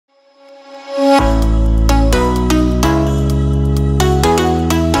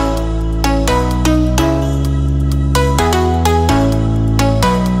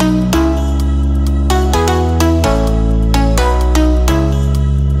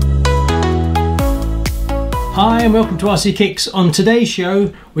Hi and welcome to RCKicks. On today's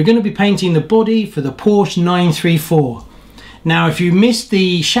show we're going to be painting the body for the Porsche 934. Now if you missed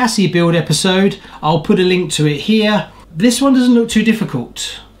the chassis build episode, I'll put a link to it here. This one doesn't look too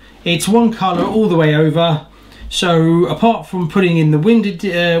difficult. It's one colour all the way over, so apart from putting in the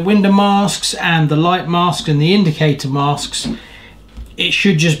window masks and the light masks and the indicator masks, it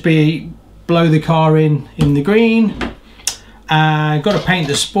should just be blow the car in the green. Got to paint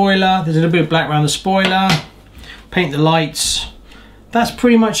the spoiler. There's a little bit of black around the spoiler. Paint the lights. That's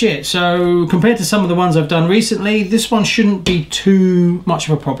pretty much it. So compared to some of the ones I've done recently, this one shouldn't be too much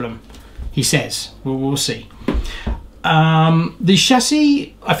of a problem, he says. We'll see. The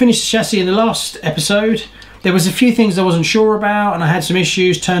chassis, I finished the chassis in the last episode. There was a few things I wasn't sure about and I had some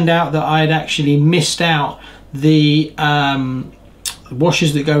issues. Turned out that I had actually missed out the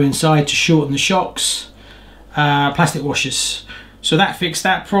washers that go inside to shorten the shocks, plastic washers. So that fixed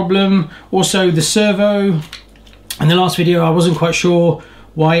that problem. Also the servo. In the last video I wasn't quite sure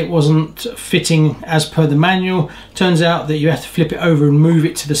why it wasn't fitting as per the manual. Turns out that you have to flip it over and move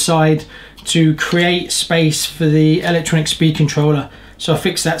it to the side to create space for the electronic speed controller. So I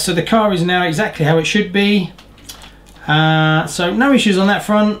fixed that. So the car is now exactly how it should be. So no issues on that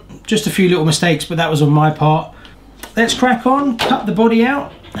front. Just a few little mistakes, but that was on my part. Let's crack on, cut the body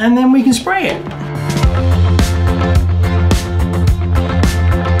out, and then we can spray it.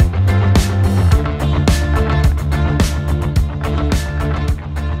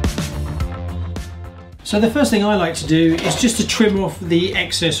 So the first thing I like to do is just to trim off the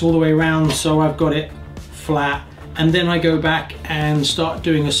excess all the way around so I've got it flat, and then I go back and start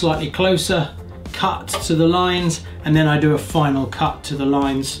doing a slightly closer cut to the lines, and then I do a final cut to the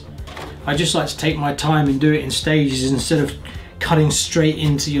lines. I just like to take my time and do it in stages instead of cutting straight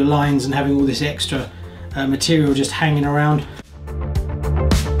into your lines and having all this extra material just hanging around.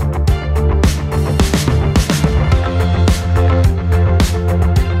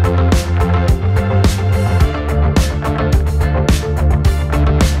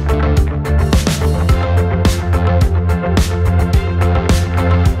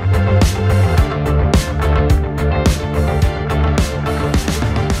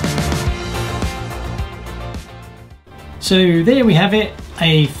 So there we have it,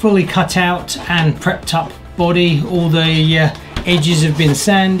 a fully cut out and prepped up body. All the edges have been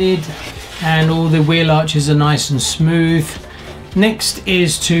sanded and all the wheel arches are nice and smooth. Next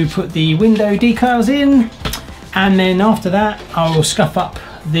is to put the window decals in, and then after that I will scuff up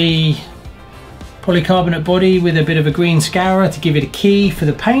the polycarbonate body with a bit of a green scourer to give it a key for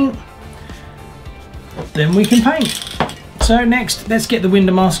the paint. Then we can paint. So next, let's get the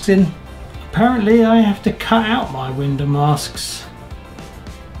window masks in. Apparently I have to cut out my window masks.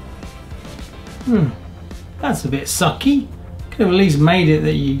 That's a bit sucky. Could have at least made it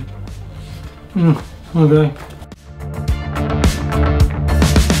that you... okay.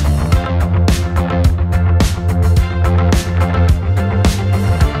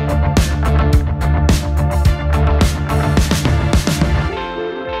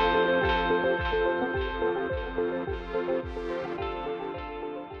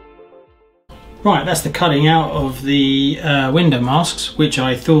 Right, that's the cutting out of the window masks, which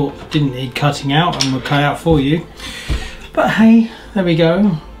I thought didn't need cutting out and would cut out for you. But hey, there we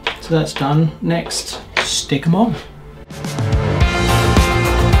go. So that's done. Next, stick them on.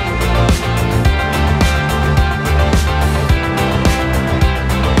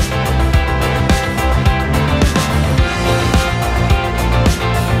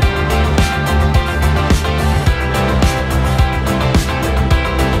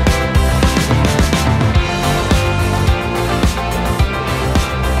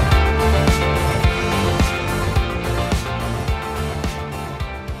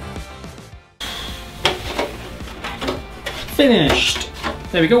 Finished.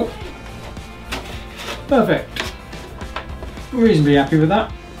 There we go. Perfect. Reasonably happy with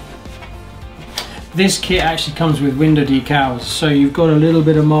that. This kit actually comes with window decals, so you've got a little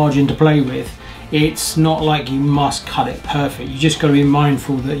bit of margin to play with. It's not like you must cut it perfect. You just got to be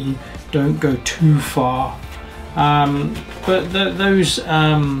mindful that you don't go too far. But those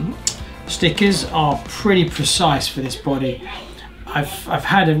stickers are pretty precise for this body. I've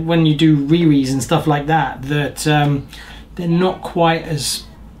had, when you do re-rees and stuff like that, they're not quite as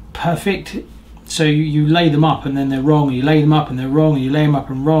perfect. So you lay them up and then they're wrong, and you lay them up and they're wrong, and you lay them up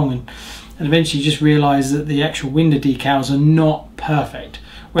and wrong, and eventually you just realize that the actual window decals are not perfect.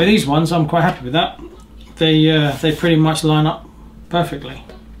 Where these ones, I'm quite happy with that. They pretty much line up perfectly.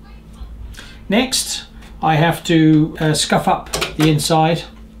 Next, I have to scuff up the inside.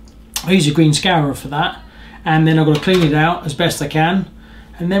 I use a green scourer for that, and then I've got to clean it out as best I can,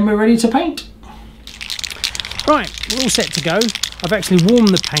 and then we're ready to paint. Right, we're all set to go. I've actually warmed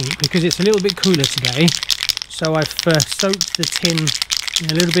the paint because it's a little bit cooler today. So I've soaked the tin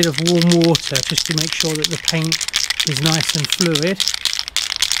in a little bit of warm water just to make sure that the paint is nice and fluid.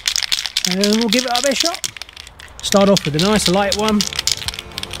 And we'll give it our best shot. Start off with a nice light one.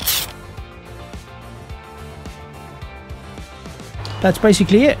 That's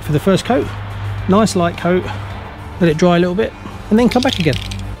basically it for the first coat. Nice light coat, let it dry a little bit, and then come back again.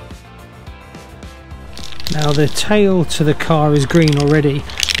 Now the tail to the car is green already,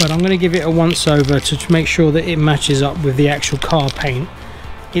 but I'm going to give it a once over to make sure that it matches up with the actual car paint.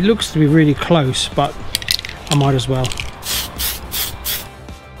 It looks to be really close, but I might as well.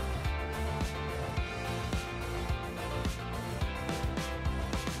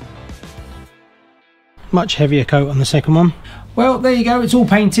 Much heavier coat on the second one. Well, there you go, it's all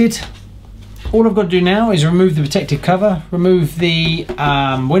painted. All I've got to do now is remove the protective cover, remove the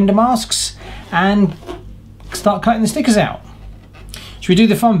window masks, and start cutting the stickers out. Should we do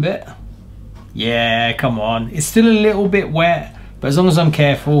the fun bit? Yeah, come on. It's still a little bit wet, but as long as I'm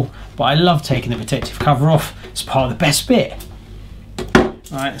careful. But I love taking the protective cover off. It's part of the best bit. All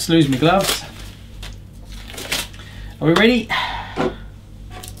right, let's lose my gloves. Are we ready?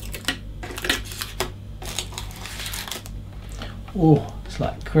 Oh, it's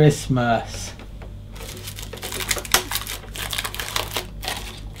like Christmas.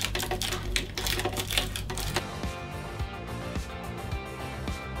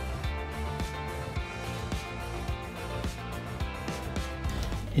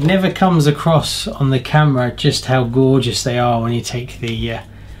 It never comes across on the camera just how gorgeous they are when you take the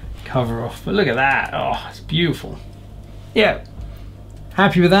cover off. But look at that. Oh, it's beautiful. Yeah,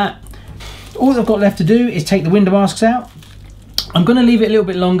 happy with that. All I've got left to do is take the window masks out. I'm going to leave it a little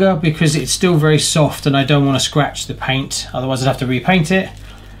bit longer because it's still very soft and I don't want to scratch the paint, otherwise I'd have to repaint it.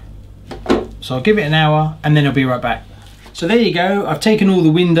 So I'll give it an hour and then I'll be right back. So there you go, I've taken all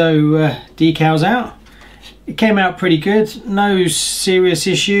the window decals out. It came out pretty good, no serious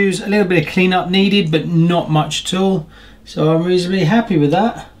issues, a little bit of cleanup needed but not much at all. So I'm reasonably happy with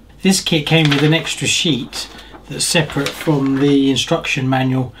that. This kit came with an extra sheet that's separate from the instruction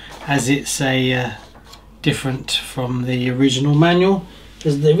manual, as it's a different from the original manual,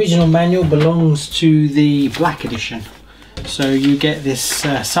 because the original manual belongs to the black edition, so you get this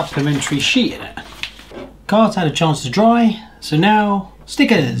supplementary sheet in it. Car's had a chance to dry, so now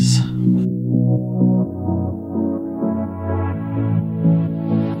stickers.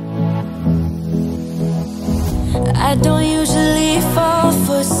 I don't usually fall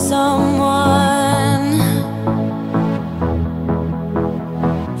for someone.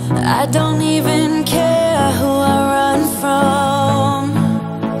 I don't even care who I run from.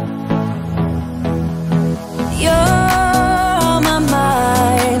 You're on my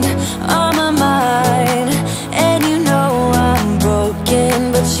mind, and you know I'm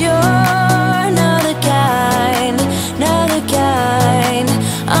broken, but you're not the kind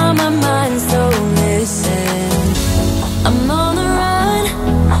on my mind, so listen. I'm on the run,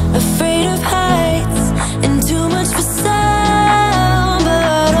 afraid of heights, and too much for sound,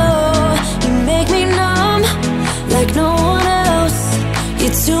 but oh, you make me numb like no one else.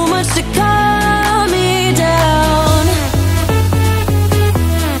 You're too much to calm me down.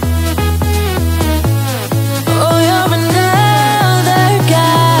 Oh, you're another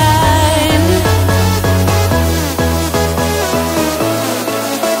kind.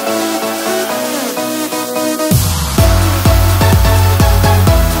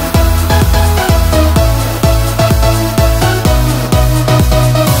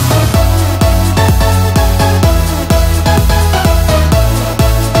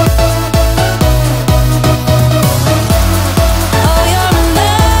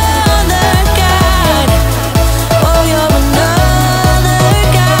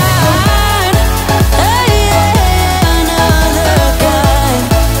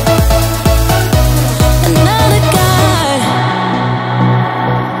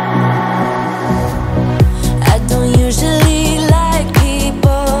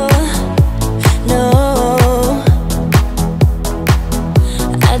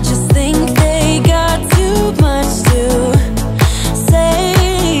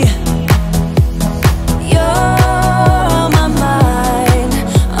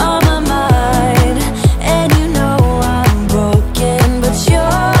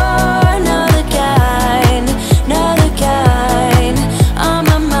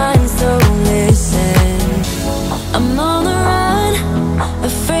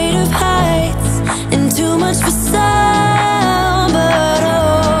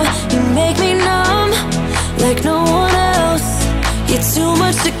 Like no one else, you're too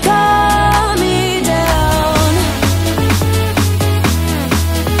much to calm me down.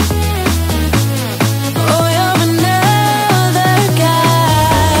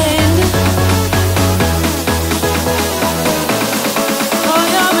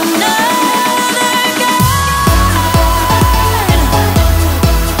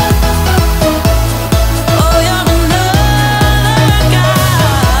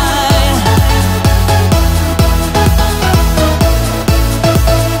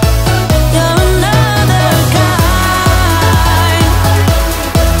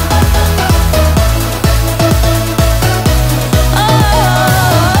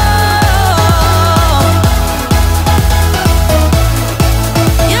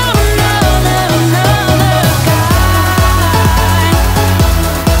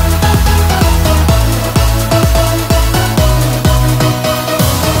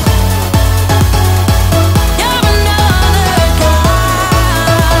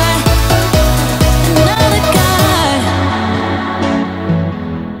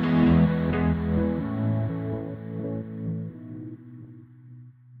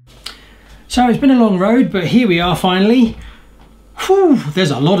 So it's been a long road, but here we are finally. Whew,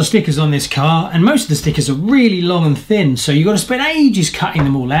 there's a lot of stickers on this car, and most of the stickers are really long and thin, so you've got to spend ages cutting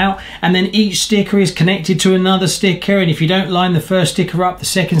them all out, and then each sticker is connected to another sticker, and if you don't line the first sticker up, the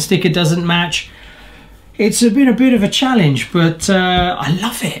second sticker doesn't match. It's been a bit of a challenge, but I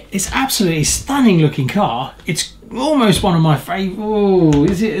love it. It's absolutely stunning looking car. It's almost one of my favourite. Oh,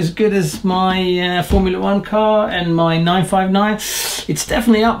 is it as good as my Formula 1 car and my 959? It's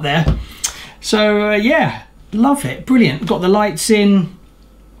definitely up there. So yeah, love it, brilliant. Got the lights in,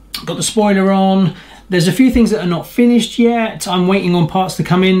 got the spoiler on. There's a few things that are not finished yet. I'm waiting on parts to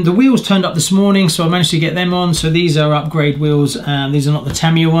come in. The wheels turned up this morning, so I managed to get them on. So these are upgrade wheels, these are not the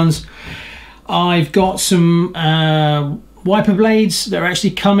Tamiya ones. I've got some wiper blades that are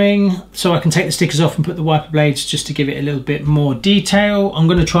actually coming, so I can take the stickers off and put the wiper blades just to give it a little bit more detail. I'm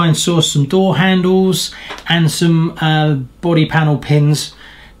going to try and source some door handles and some body panel pins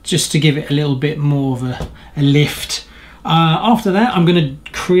just to give it a little bit more of a lift. After that, I'm going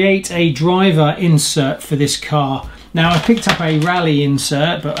to create a driver insert for this car. Now I picked up a rally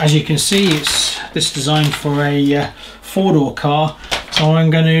insert, but as you can see, it's this designed for a four-door car. So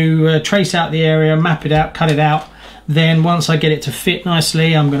I'm going to trace out the area, map it out, cut it out. Then once I get it to fit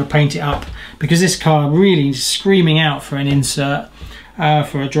nicely, I'm going to paint it up, because this car really is screaming out for an insert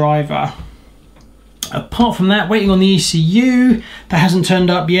for a driver. Apart from that, waiting on the ECU, that hasn't turned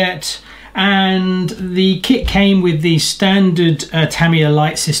up yet. And the kit came with the standard Tamiya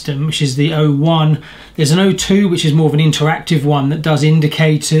light system, which is the 01. There's an 02, which is more of an interactive one that does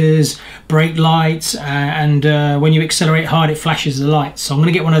indicators, brake lights, and when you accelerate hard it flashes the lights. So I'm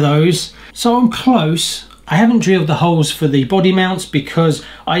going to get one of those. So I'm close. I haven't drilled the holes for the body mounts because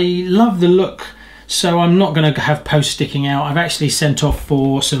I love the look, so I'm not going to have posts sticking out. I've actually sent off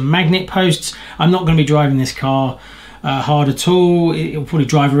for some magnet posts. I'm not going to be driving this car hard at all. It'll probably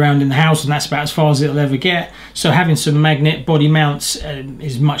drive around in the house, and that's about as far as it'll ever get. So having some magnet body mounts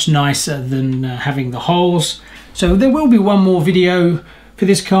is much nicer than having the holes. So there will be one more video for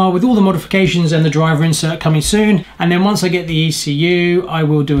this car with all the modifications and the driver insert coming soon, and then once I get the ECU I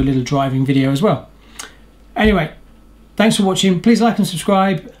will do a little driving video as well. Anyway, thanks for watching. Please like and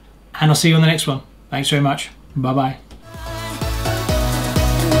subscribe, and I'll see you on the next one. Thanks very much. Bye bye.